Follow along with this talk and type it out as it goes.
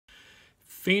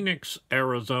Phoenix,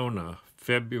 Arizona,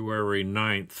 February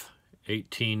 9th,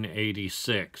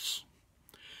 1886.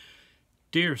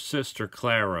 Dear Sister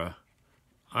Clara,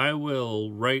 I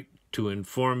will write to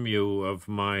inform you of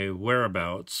my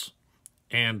whereabouts,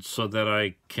 and so that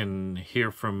I can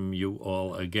hear from you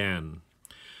all again.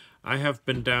 I have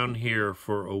been down here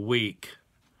for a week,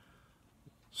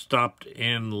 stopped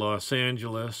in Los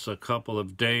Angeles a couple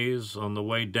of days on the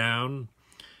way down,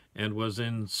 and was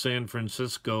in San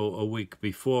Francisco a week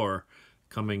before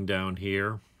coming down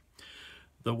here.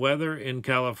 The weather in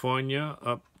California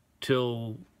up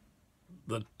till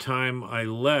the time I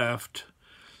left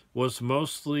was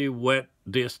mostly wet,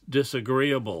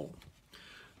 disagreeable.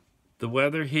 The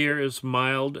weather here is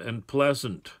mild and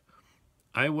pleasant.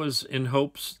 I was in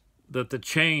hopes that the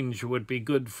change would be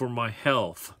good for my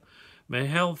health. My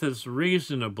health is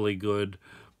reasonably good,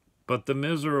 but the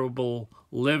miserable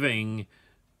living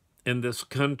in this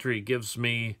country gives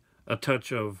me a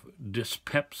touch of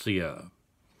dyspepsia.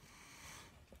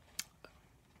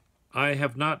 I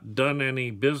have not done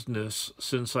any business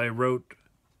since I wrote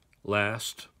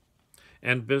last,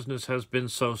 and business has been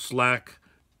so slack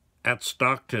at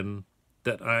Stockton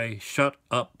that I shut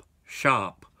up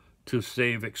shop to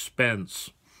save expense.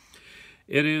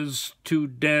 It is too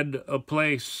dead a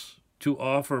place to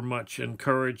offer much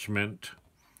encouragement.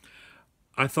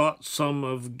 I thought some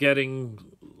of getting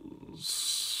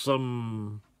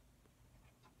some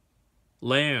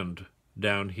land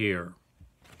down here,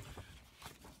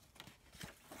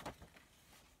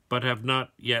 but have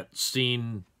not yet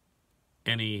seen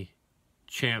any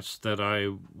chance that I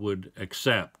would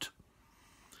accept.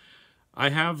 I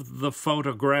have the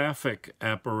photographic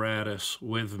apparatus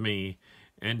with me,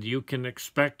 and you can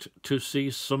expect to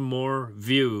see some more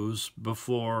views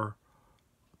before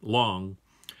long.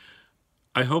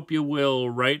 I hope you will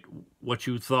write what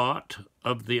you thought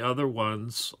of the other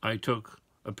ones. I took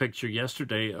a picture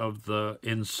yesterday of the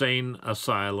insane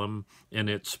asylum in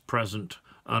its present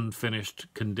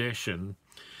unfinished condition,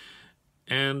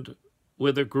 and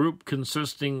with a group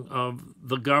consisting of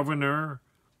the governor,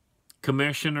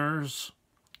 commissioners,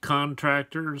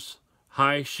 contractors,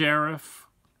 high sheriff.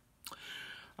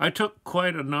 I took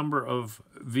quite a number of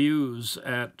views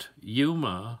at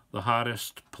Yuma, the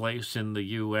hottest place in the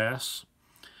U.S.,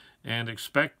 and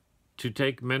expect to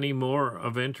take many more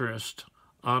of interest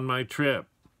on my trip.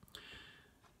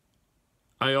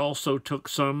 I also took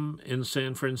some in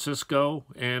San Francisco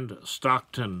and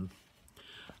Stockton.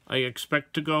 I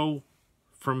expect to go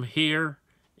from here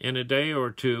in a day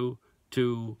or two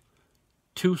to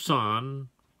Tucson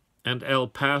and El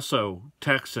Paso,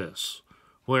 Texas,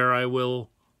 where I will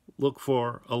look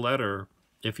for a letter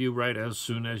if you write as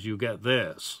soon as you get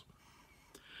this.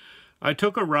 I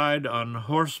took a ride on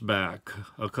horseback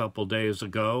a couple days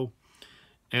ago,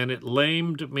 and it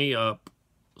lamed me up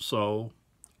so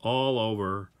all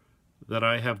over that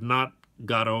I have not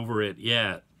got over it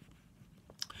yet.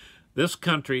 This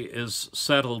country is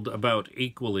settled about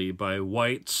equally by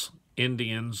whites,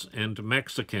 Indians, and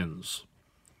Mexicans.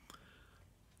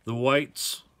 The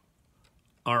whites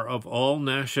are of all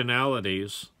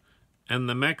nationalities, and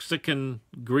the Mexican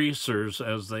greasers,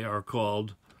 as they are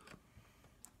called,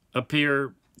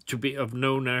 appear to be of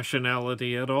no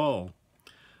nationality at all.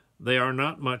 They are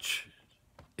not much,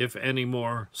 if any,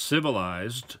 more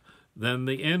civilized than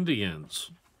the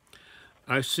Indians.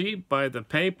 I see by the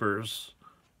papers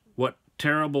what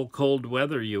terrible cold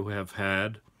weather you have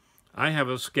had. I have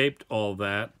escaped all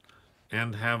that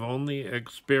and have only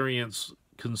experienced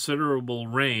considerable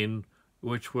rain,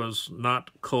 which was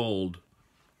not cold.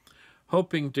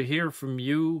 Hoping to hear from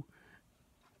you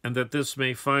and that this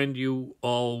may find you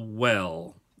all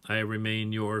well, I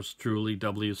remain yours truly,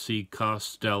 W.C.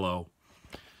 Costelow.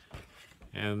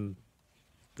 And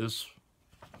this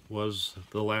was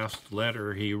the last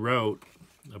letter he wrote.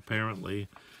 Apparently,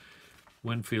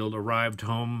 Winfield arrived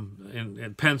home,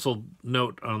 and penciled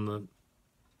note on the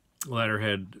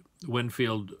letterhead,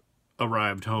 Winfield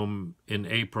arrived home in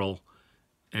April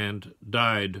and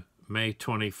died May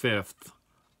 25th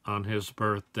on his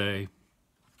birthday.